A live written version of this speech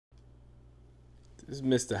This is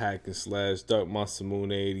Mr. Hack and Slash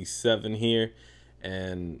DarkMasamune 87 here,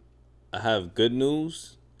 and I have good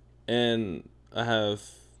news and I have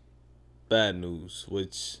bad news,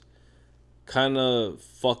 which kind of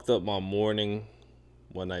fucked up my morning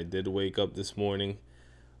when I did wake up this morning.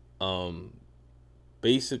 Um,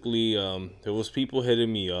 there was people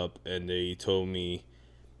hitting me up and they told me,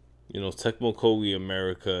 Tecmo Koei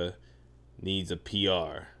America needs a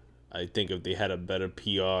PR. I think if they had a better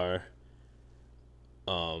PR,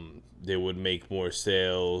 they would make more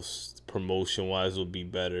sales. Promotion wise, would be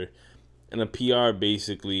better. And a PR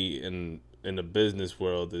basically in the business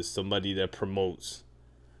world is somebody that promotes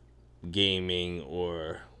gaming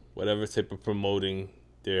or whatever type of promoting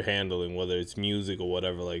they're handling, whether it's music or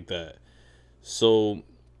whatever like that. So,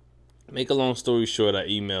 make a long story short, I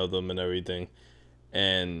emailed them and everything,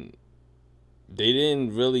 and they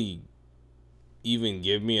didn't really even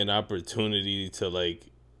give me an opportunity to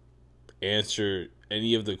answer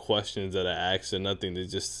any of the questions that I asked or nothing. They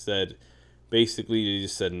just said, basically, they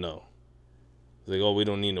just said no. It's like, oh, we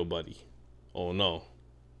don't need nobody. Oh, no.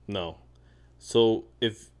 No. So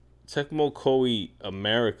if Tecmo Koei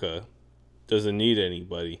America doesn't need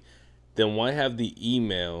anybody, then why have the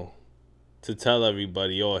email to tell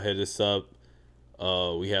everybody, oh, hit us up,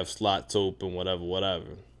 we have slots open,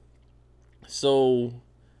 whatever. So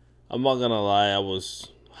I'm not gonna lie, I was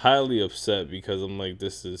highly upset because I'm like,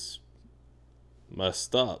 this is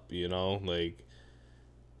messed up, Like,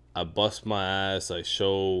 I bust my ass, I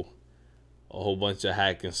show a whole bunch of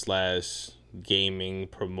hack and slash gaming,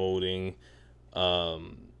 promoting,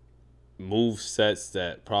 move sets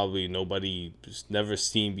that probably nobody has never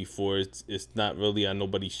seen before. It's not really on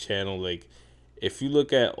nobody's channel. Like, if you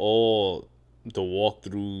look at all the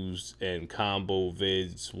walkthroughs and combo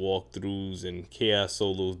vids, walkthroughs and chaos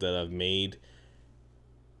solos that I've made,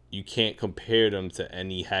 you can't compare them to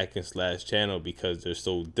any hack and slash channel because they're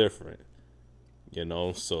so different.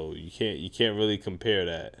 So you can't really compare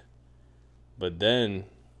that. But then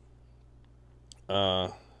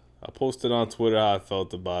I posted on Twitter how I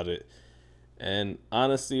felt about it. And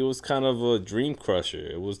honestly, it was kind of a dream crusher.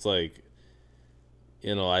 It was like,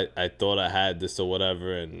 I thought I had this or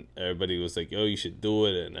whatever, and everybody was like, yo, you should do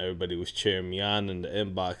it. And everybody was cheering me on in the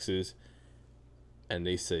inboxes. And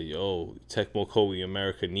they said, yo, Tecmo Koei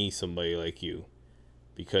America needs somebody like you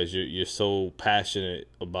because you're so passionate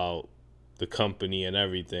about the company and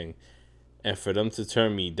everything. And for them to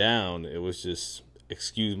turn me down, it was just,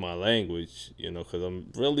 excuse my language, because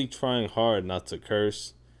I'm really trying hard not to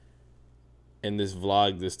curse in this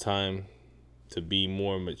vlog this time, to be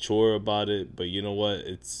more mature about it. But you know what?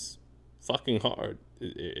 It's fucking hard.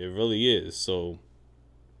 It really is. So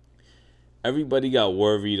everybody got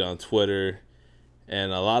worried on Twitter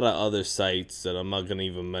and a lot of other sites that I'm not going to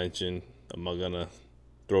even mention. I'm not going to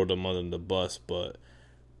throw them under the bus, but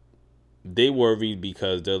they worried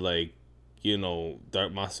because they're like,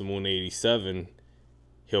 DarkMasamune 87,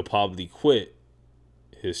 he'll probably quit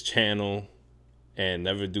his channel and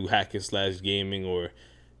never do hack and slash gaming or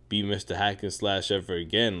be Mr. Hack and Slash ever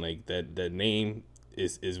again. Like, that name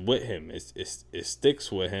is with him. It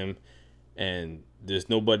sticks with him, and there's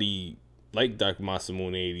nobody like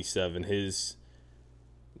DarkMasamune 87. His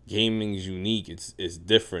gaming's unique. It's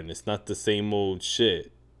different. It's not the same old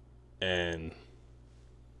shit. And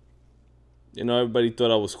everybody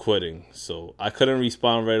thought I was quitting. So I couldn't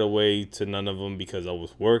respond right away to none of them because I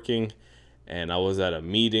was working and I was at a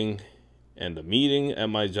meeting. And the meeting at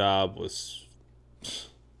my job was...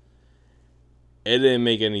 it didn't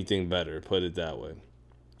make anything better, put it that way.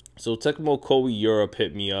 So Tecmo Koei Europe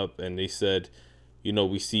hit me up and they said,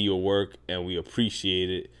 we see your work and we appreciate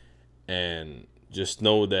it. And just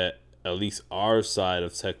know that at least our side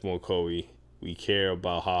of Tecmo Koei, we care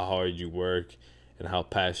about how hard you work and how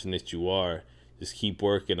passionate you are. Just keep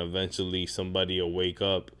working. Eventually somebody will wake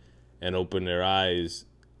up and open their eyes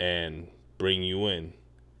and bring you in.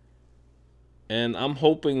 And I'm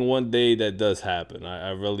hoping one day that does happen.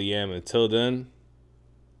 I really am. Until then,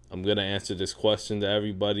 I'm going to answer this question to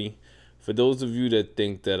everybody. For those of you that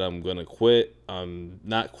think that I'm going to quit, I'm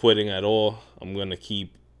not quitting at all. I'm going to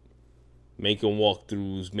keep making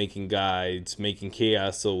walkthroughs, making guides, making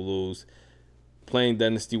chaos solos, playing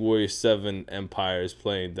Dynasty Warriors 7 Empires,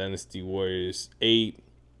 playing Dynasty Warriors 8,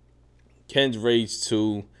 Ken's Rage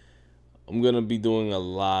 2. I'm going to be doing a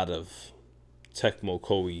lot of Tecmo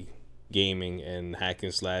Koei gaming and hack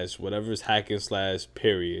and slash, whatever's hack and slash,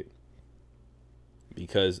 period.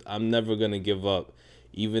 Because I'm never going to give up.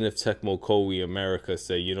 Even if Tecmo Koei America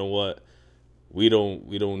say, you know what, we don't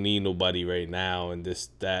need nobody right now and this,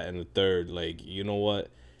 that, and the third. Like, you know what?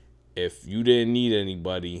 If you didn't need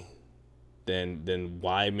anybody, then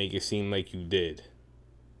why make it seem like you did?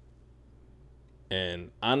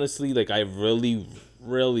 And honestly, like, I really,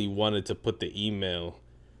 really wanted to put the email,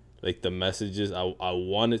 like the messages, I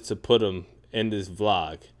wanted to put them in this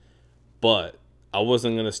vlog, but I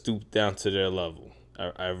wasn't going to stoop down to their level.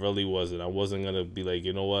 I really wasn't. I wasn't going to be like,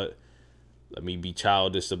 you know what? Let me be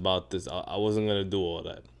childish about this. I wasn't going to do all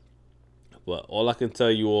that. But all I can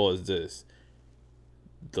tell you all is this.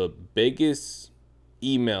 The biggest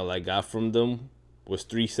email I got from them was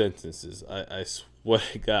 3 sentences. I swear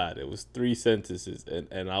to God, it was 3 sentences.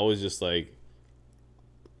 And I was just like,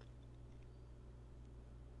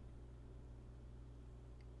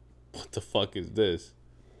 what the fuck is this?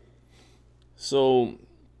 So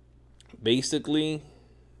basically,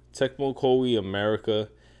 Tecmo Koei America,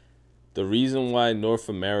 the reason why North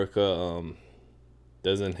America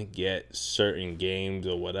doesn't get certain games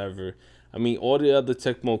or whatever, I mean, all the other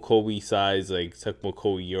Tecmo Koei sides, like Tecmo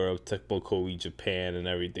Koei Europe, Tecmo Koei Japan, and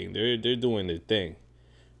everything, they're doing their thing.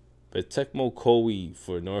 But Tecmo Koei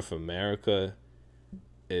for North America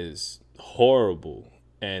is horrible,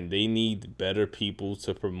 and they need better people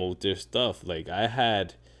to promote their stuff. Like, I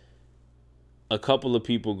had a couple of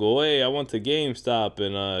people go, hey, I went to GameStop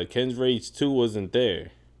and Ken's Rage 2 wasn't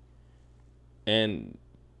there. And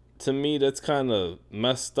to me, that's kind of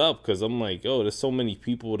messed up, because I'm like, oh, there's so many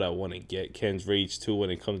people that want to get Ken's Rage 2 when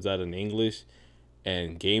it comes out in English,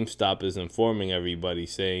 and GameStop is informing everybody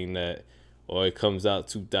saying that, oh, it comes out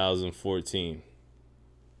 2014.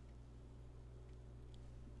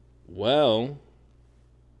 Well,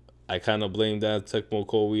 I kind of blame that Tecmo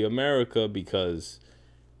Koei America, because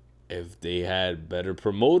if they had better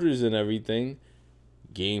promoters and everything,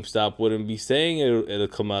 GameStop wouldn't be saying it'll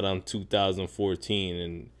come out on 2014,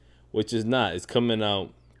 and which is not. It's coming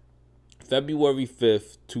out February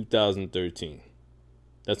 5th, 2013.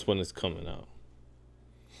 That's when it's coming out.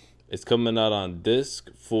 It's coming out on disc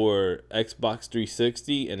for Xbox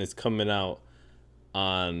 360, and it's coming out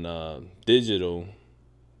on digital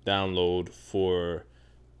download for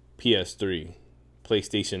PS3,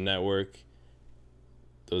 PlayStation Network.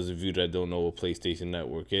 Those of you that don't know what PlayStation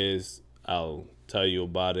Network is, I'll tell you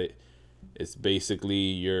about it. It's basically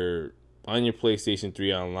you're on your PlayStation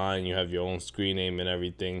 3 online, you have your own screen name and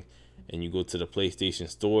everything, and you go to the PlayStation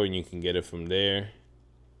Store and you can get it from there.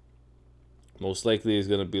 Most likely it's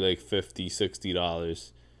going to be like $50,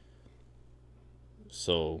 $60.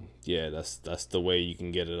 So, yeah, that's the way you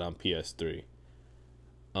can get it on PS3.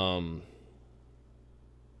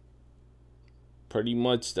 Pretty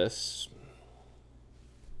much that's.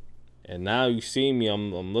 And now you see me,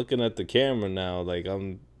 I'm looking at the camera now, like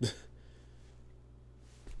I'm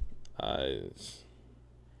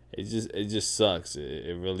it just sucks.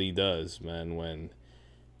 It really does, man, when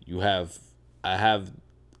I have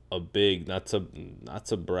a big, not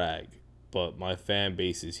to brag, but my fan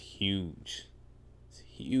base is huge. It's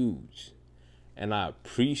huge. And I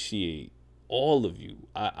appreciate all of you.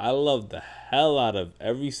 I love the hell out of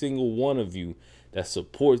every single one of you that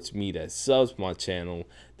supports me, that subs my channel,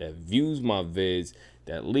 that views my vids,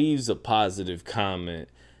 that leaves a positive comment,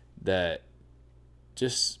 that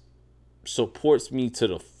just supports me to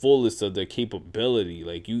the fullest of their capability.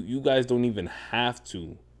 Like, you guys don't even have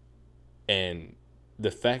to. And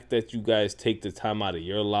the fact that you guys take the time out of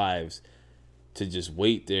your lives to just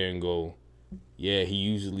wait there and go, yeah, he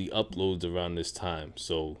usually uploads around this time,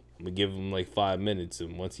 so I'm gonna give him like 5 minutes,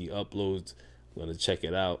 and once he uploads, I'm gonna check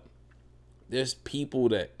it out. There's people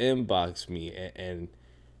that inbox me, and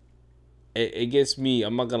it gets me.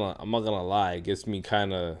 I'm not gonna lie. It gets me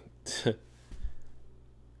kind of.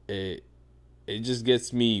 it just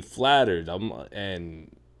gets me flattered.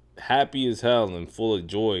 And happy as hell and full of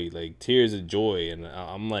joy, like tears of joy. And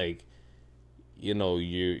I'm like, you're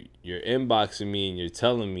inboxing me and you're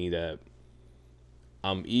telling me that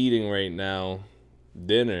I'm eating right now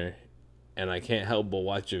dinner, and I can't help but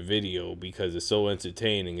watch your video because it's so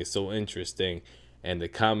entertaining, it's so interesting, and the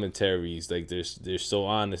commentaries, like, they're so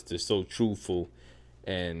honest, they're so truthful.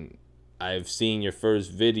 And I've seen your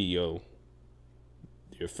first video,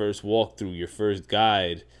 your first walkthrough, your first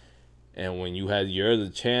guide, and when you had your other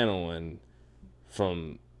channel, and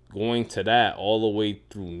from going to that all the way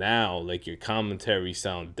through now, like, your commentary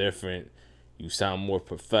sound different, you sound more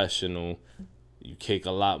professional, you kick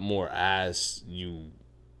a lot more ass,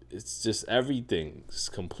 it's just everything's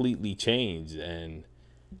completely changed. And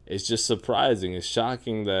it's just surprising, it's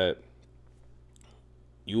shocking that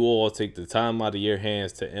you all take the time out of your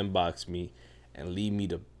hands to inbox me and leave me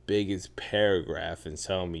the biggest paragraph and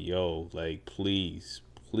tell me, yo, like, please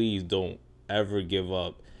don't ever give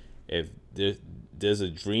up. If there's a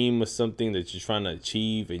dream or something that you're trying to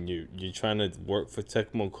achieve, and you're trying to work for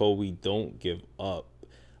Tecmo Koei, don't give up.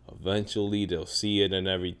 Eventually they'll see it and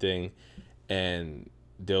everything, and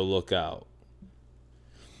they'll look out.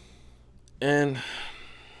 And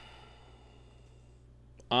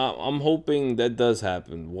I'm hoping that does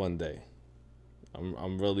happen one day.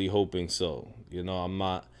 I'm really hoping so. You know, I'm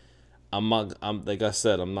like I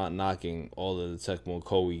said, I'm not knocking all of the Tecmo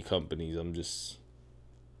Koei companies. I'm just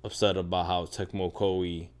upset about how Tecmo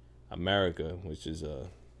Koei America, which is the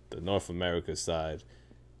North America side,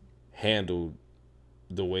 handled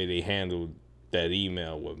the way they handled that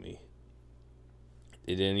email with me.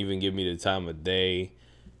 They didn't even give me the time of day.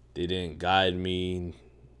 They didn't guide me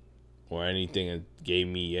or anything and gave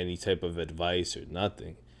me any type of advice or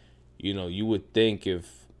nothing. You know, you would think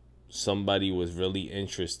if somebody was really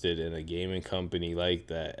interested in a gaming company like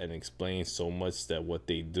that and explained so much that what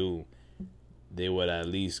they do, they would at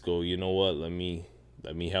least go, you know what, let me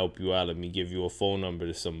help you out. Let me give you a phone number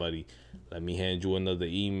to somebody. Let me hand you another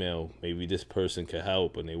email. Maybe this person could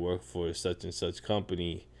help and they work for such and such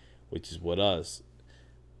company, which is with us.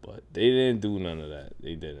 But they didn't do none of that.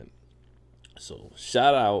 They didn't. So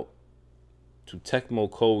shout out to Tecmo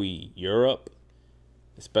Koei Europe,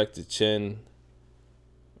 Inspector Chin,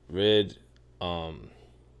 Rid,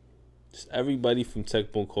 just everybody from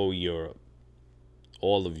Tecmo Koei Europe.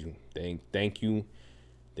 All of you. Thank you.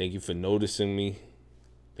 Thank you for noticing me.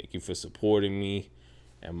 Thank you for supporting me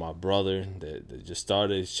and my brother that just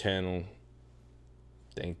started his channel.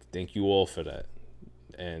 Thank you all for that.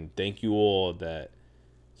 And thank you all that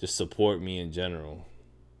just support me in general.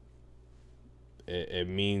 It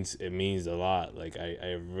means a lot. Like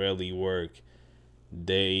I really work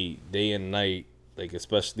day and night, like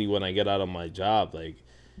especially when I get out of my job. Like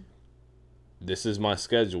this is my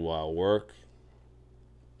schedule. I work.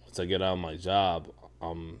 Once I get out of my job,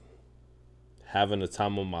 I'm having the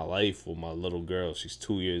time of my life with my little girl. She's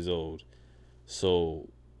 2 years old. So,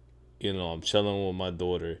 you know, I'm chilling with my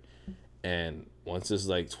daughter, and once it's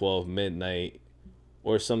like 12 midnight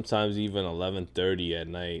or sometimes even 11:30 at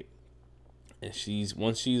night, and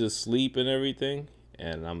once she's asleep and everything,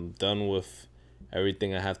 and I'm done with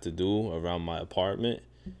everything I have to do around my apartment,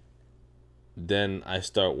 then I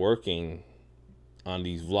start working on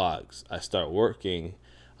these vlogs. I start working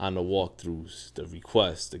on the walkthroughs, the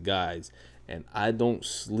requests, the guides, and I don't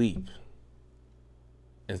sleep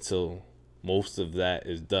until most of that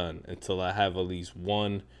is done, until I have at least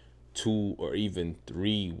 1, 2, or even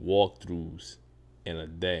 3 walkthroughs in a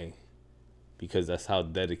day, because that's how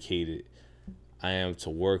dedicated I am to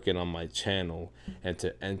working on my channel and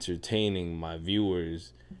to entertaining my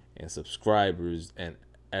viewers and subscribers and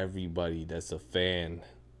everybody that's a fan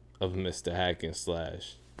of Mr. Hack and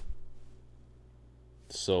Slash.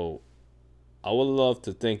 So I would love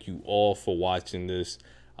to thank you all for watching this.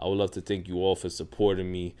 I would love to thank you all for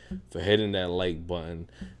supporting me, for hitting that like button.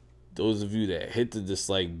 Those of you that hit the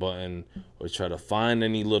dislike button or try to find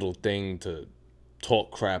any little thing to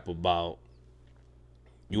talk crap about,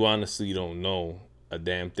 you honestly don't know a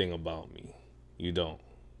damn thing about me. You don't.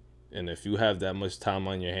 And if you have that much time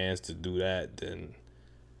on your hands to do that, then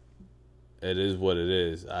it is what it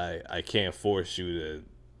is. I can't force you to,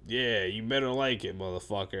 yeah, you better like it,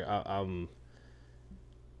 motherfucker. I'm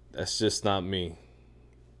that's just not me.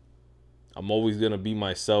 I'm always gonna be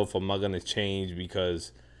myself. I'm not gonna change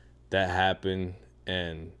because that happened.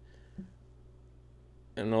 And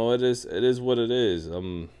you know, it is what it is.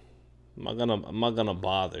 I'm not gonna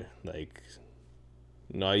bother. Like,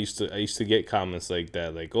 you know, I used to get comments like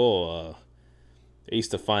that, like, oh, I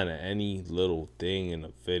used to find any little thing in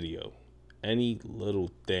a video, any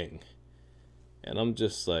little thing, and I'm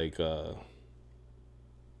just like,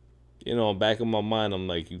 you know, back in my mind, I'm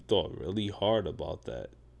like, you thought really hard about that,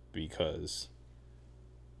 because,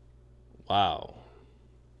 wow,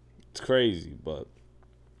 it's crazy. But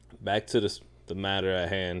back to the matter at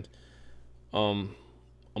hand. I'm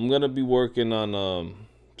gonna be working on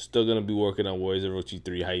still gonna be working on Warriors of Orochi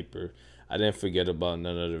 3 Hyper. I didn't forget about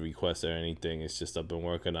none of the requests or anything. It's just I've been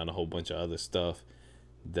working on a whole bunch of other stuff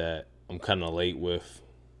that I'm kind of late with,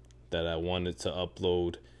 that I wanted to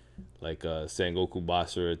upload, like Sengoku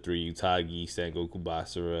Basara 3 Utagi, Sengoku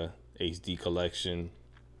Basara HD Collection.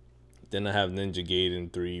 Then I have Ninja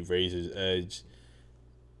Gaiden 3 Razor's Edge,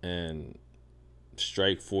 and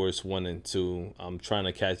Strike Force 1 and 2. I'm trying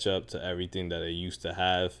to catch up to everything that I used to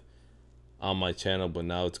have on my channel, but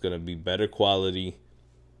now it's going to be better quality,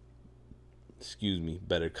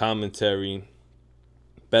 better commentary,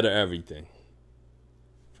 better everything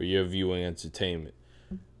for your viewing entertainment.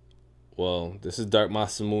 Well, this is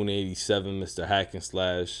DarkMasamune 87, Mr. Hack and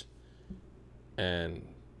Slash, and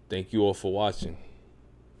thank you all for watching.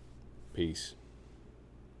 Peace.